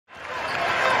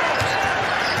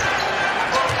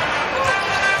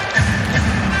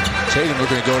Tatum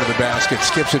looking to go to the basket,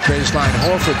 skips it baseline.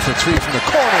 Horford for three from the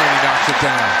corner, and he knocks it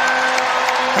down.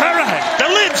 All right,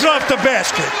 the lid's off the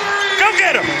basket. Go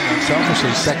get him.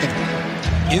 Selfishly second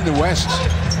in the West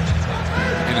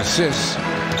in assists.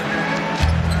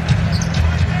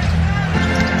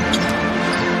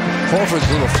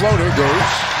 Horford's little floater goes.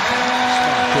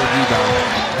 Good rebound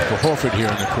for Horford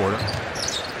here in the quarter.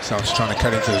 Celtics trying to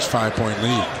cut into this 5-point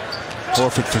lead.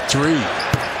 Horford for three.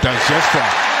 Does just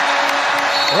that.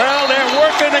 Well, they're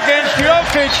working against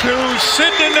Jokic, who's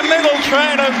sitting in the middle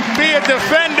trying to be a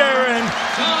defender, and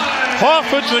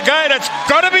Horford's the guy that's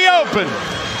got to be open.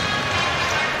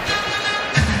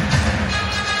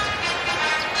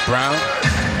 Brown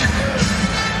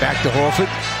back to Horford.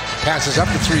 Passes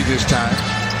up the three this time.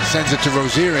 Sends it to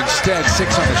Rozier instead.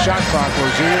 6 on the shot clock.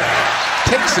 Rozier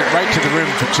takes it right to the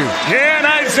rim for 2. Yeah, and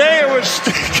Isaiah was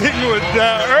sticking with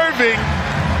Irving.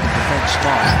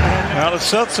 Smart. Now the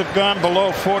Celtics have gone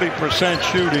below 40%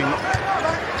 shooting.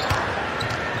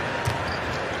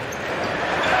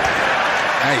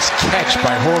 Nice catch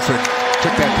by Horford.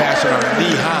 Took that pass around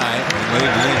knee high and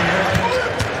laid it in.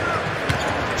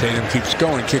 Tatum keeps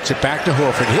going, kicks it back to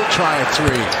Horford. He'll try a three.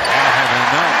 Not having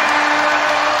enough.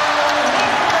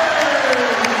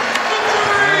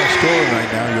 Scoring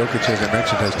right now. Jokic, as I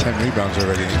mentioned, has 10 rebounds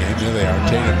already in the game. Here they are.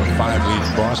 Tatum with 5 leads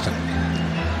Boston.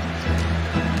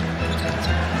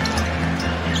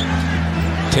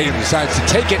 Tatum decides to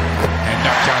take it and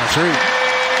knock down a three.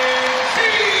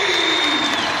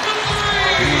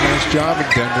 Doing a nice job in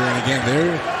Denver, and again,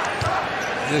 they're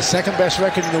the second best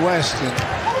record in the West. And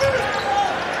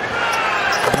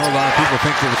I know a lot of people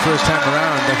think that the first time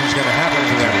around nothing's going to happen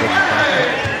to them.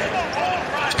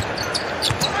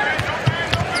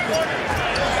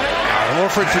 Now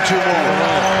Horford for 2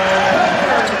 more.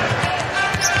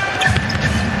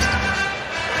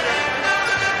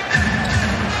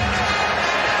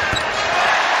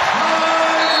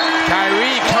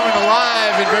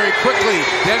 Very quickly,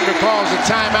 Denver calls a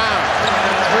timeout.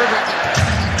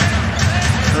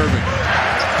 Irving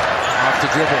off the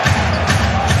dribble,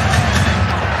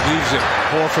 leaves it.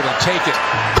 Horford will take it,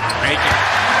 make it.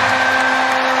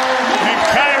 And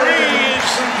Kyrie is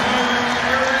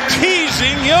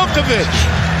teasing Jokic.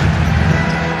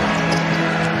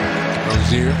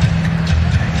 Rozier,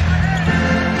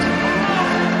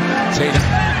 Tatum.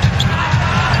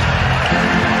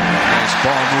 Nice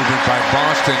ball movement by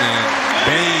Boston, and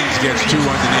Baines gets 2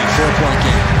 underneath. 4-point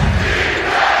game.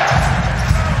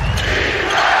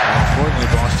 Importantly,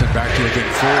 Boston back to within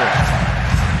 4.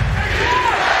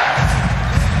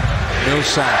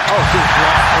 Millsap. Oh, good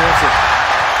block. Horford.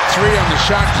 3 on the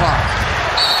shot clock.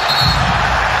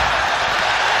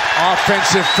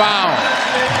 Offensive foul.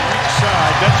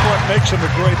 Inside. That's what makes him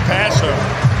a great passer.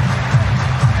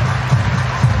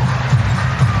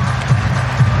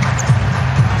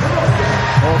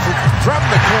 From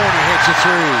the corner, hits a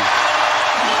three.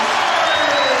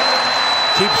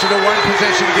 Keeps it a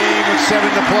 1-possession game with 7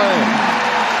 to play.